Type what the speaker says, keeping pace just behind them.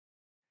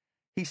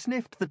He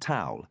sniffed the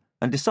towel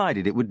and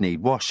decided it would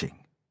need washing.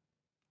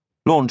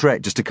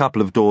 Laundrette just a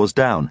couple of doors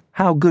down.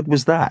 How good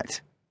was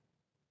that?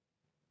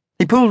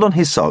 He pulled on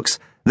his socks,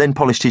 then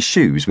polished his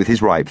shoes with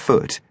his right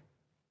foot.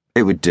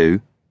 It would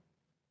do.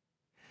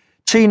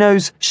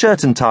 Chinos,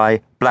 shirt and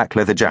tie, black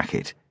leather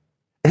jacket.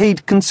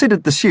 He'd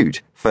considered the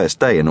suit, first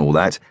day and all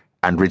that,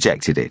 and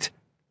rejected it.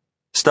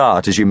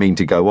 Start as you mean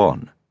to go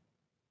on.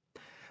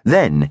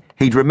 Then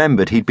he'd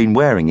remembered he'd been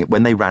wearing it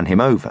when they ran him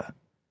over.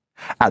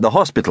 At the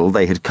hospital,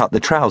 they had cut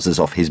the trousers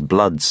off his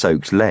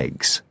blood-soaked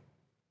legs.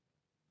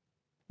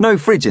 No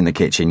fridge in the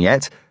kitchen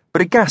yet,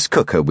 but a gas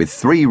cooker with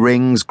 3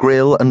 rings,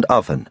 grill and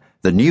oven,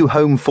 the new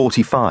Home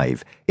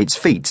 45, its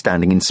feet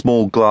standing in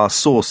small glass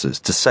saucers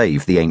to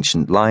save the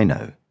ancient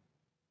lino.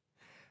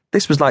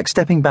 This was like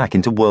stepping back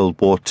into World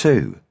War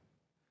II.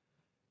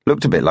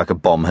 Looked a bit like a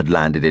bomb had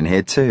landed in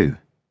here too.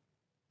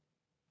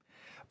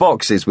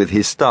 Boxes with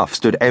his stuff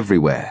stood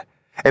everywhere.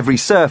 Every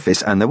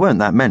surface, and there weren't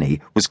that many,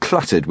 was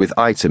cluttered with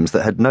items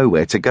that had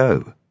nowhere to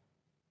go.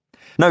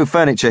 No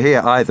furniture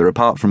here either,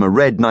 apart from a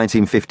red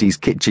 1950s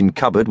kitchen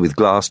cupboard with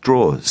glass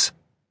drawers.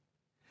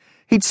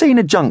 He'd seen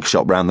a junk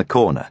shop round the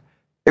corner.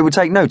 It would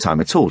take no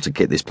time at all to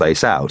kit this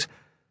place out.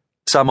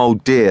 Some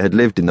old dear had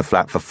lived in the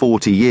flat for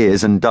 40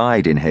 years and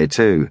died in here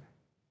too.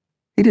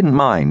 He didn't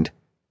mind.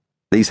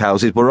 These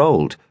houses were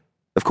old.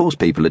 Of course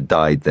people had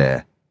died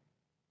there.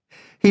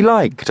 He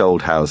liked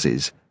old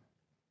houses.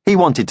 He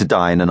wanted to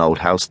die in an old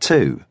house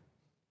too.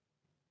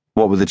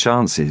 What were the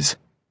chances?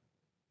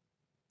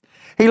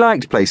 He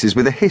liked places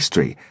with a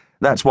history.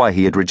 That's why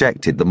he had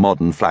rejected the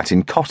modern flat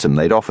in Cottam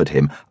they'd offered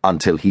him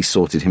until he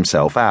sorted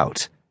himself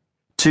out.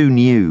 Too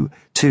new,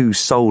 too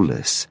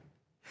soulless.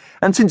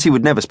 And since he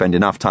would never spend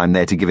enough time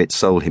there to give it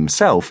soul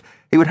himself,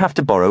 he would have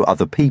to borrow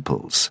other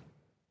people's.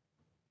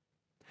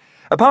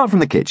 Apart from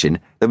the kitchen,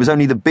 there was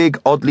only the big,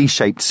 oddly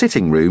shaped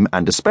sitting room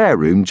and a spare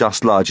room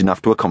just large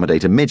enough to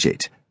accommodate a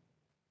midget.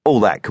 All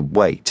that could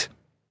wait.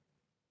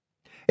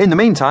 In the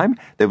meantime,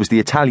 there was the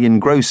Italian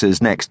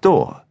grocer's next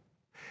door.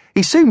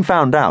 He soon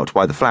found out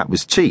why the flat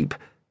was cheap.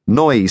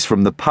 Noise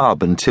from the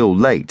pub until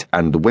late,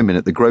 and the women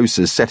at the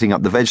grocer's setting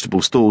up the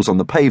vegetable stalls on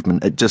the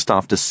pavement at just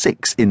after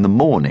 6 in the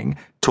morning,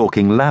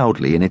 talking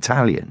loudly in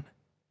Italian.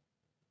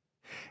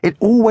 It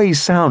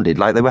always sounded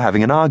like they were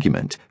having an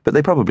argument, but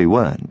they probably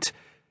weren't.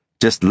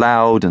 Just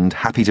loud and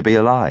happy to be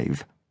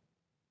alive.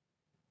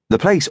 The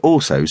place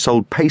also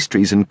sold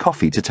pastries and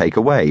coffee to take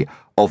away,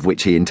 of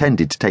which he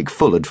intended to take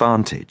full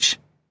advantage.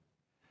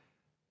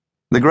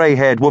 The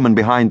grey-haired woman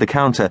behind the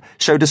counter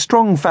showed a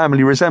strong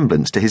family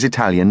resemblance to his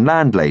Italian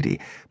landlady,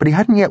 but he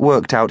hadn't yet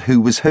worked out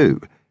who was who.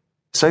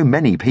 So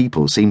many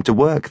people seemed to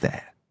work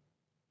there.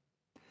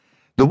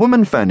 The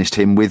woman furnished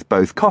him with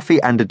both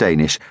coffee and a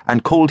Danish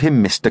and called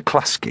him Mr.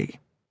 Kluski.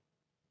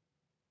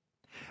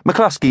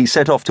 McCluskey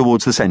set off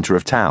towards the centre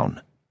of town.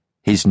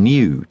 His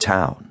new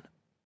town.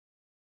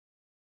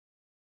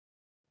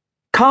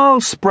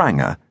 Carl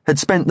Spranger had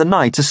spent the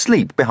night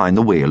asleep behind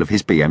the wheel of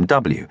his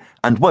BMW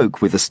and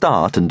woke with a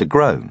start and a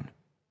groan.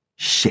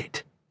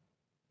 Shit.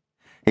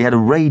 He had a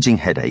raging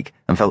headache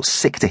and felt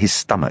sick to his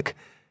stomach.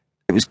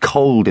 It was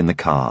cold in the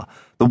car.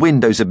 The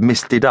windows had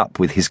misted up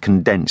with his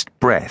condensed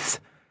breath.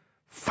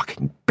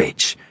 Fucking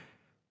bitch.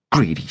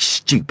 Greedy,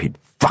 stupid,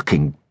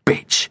 fucking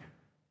bitch.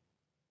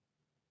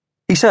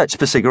 He searched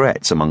for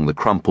cigarettes among the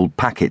crumpled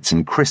packets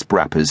and crisp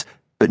wrappers,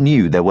 but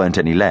knew there weren't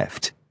any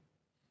left.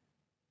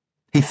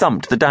 He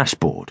thumped the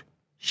dashboard.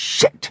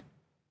 Shit.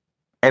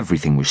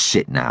 Everything was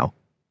shit now.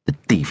 The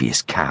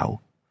devious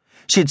cow.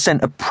 She had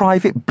sent a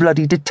private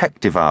bloody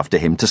detective after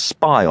him to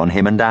spy on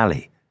him and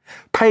Ali.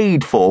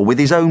 Paid for with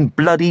his own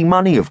bloody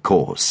money, of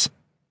course.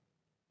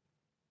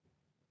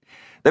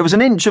 There was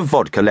an inch of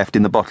vodka left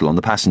in the bottle on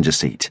the passenger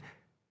seat.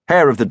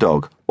 Hair of the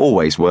dog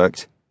always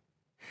worked.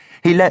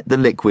 He let the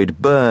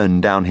liquid burn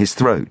down his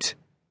throat.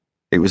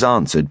 It was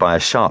answered by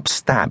a sharp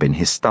stab in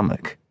his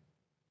stomach.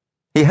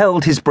 He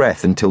held his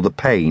breath until the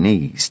pain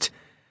eased.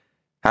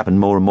 Happened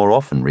more and more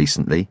often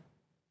recently.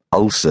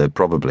 Ulcer,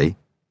 probably.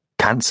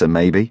 Cancer,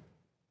 maybe.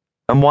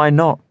 And why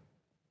not?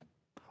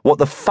 What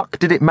the fuck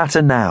did it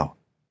matter now?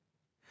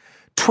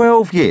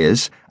 12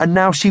 years, and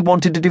now she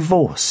wanted a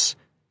divorce.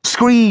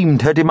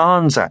 Screamed her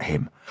demands at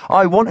him.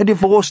 I want a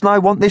divorce and I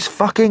want this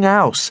fucking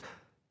house.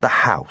 The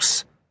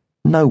house.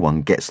 No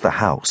one gets the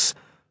house.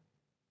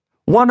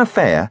 One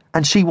affair,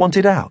 and she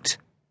wanted out.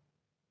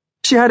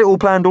 She had it all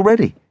planned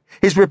already.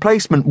 His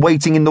replacement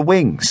waiting in the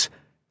wings.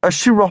 A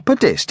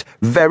chiropodist,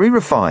 very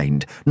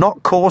refined,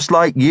 not coarse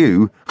like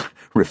you.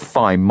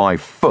 Refine my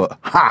foot,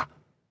 ha!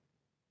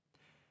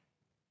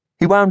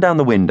 He wound down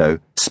the window,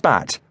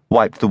 spat,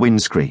 wiped the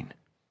windscreen.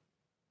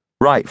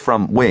 Right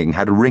front wing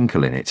had a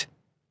wrinkle in it.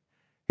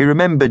 He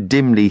remembered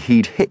dimly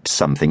he'd hit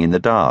something in the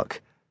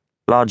dark.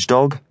 Large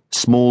dog,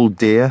 small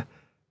deer,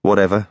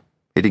 whatever.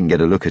 He didn't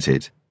get a look at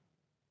it.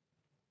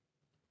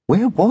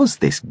 Where was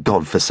this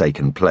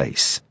godforsaken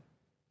place?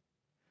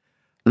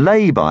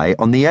 Lay-by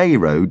on the A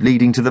road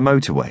leading to the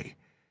motorway.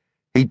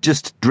 He'd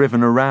just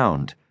driven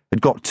around, had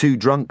got too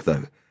drunk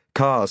though.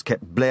 Cars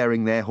kept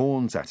blaring their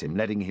horns at him,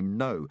 letting him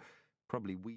know. Probably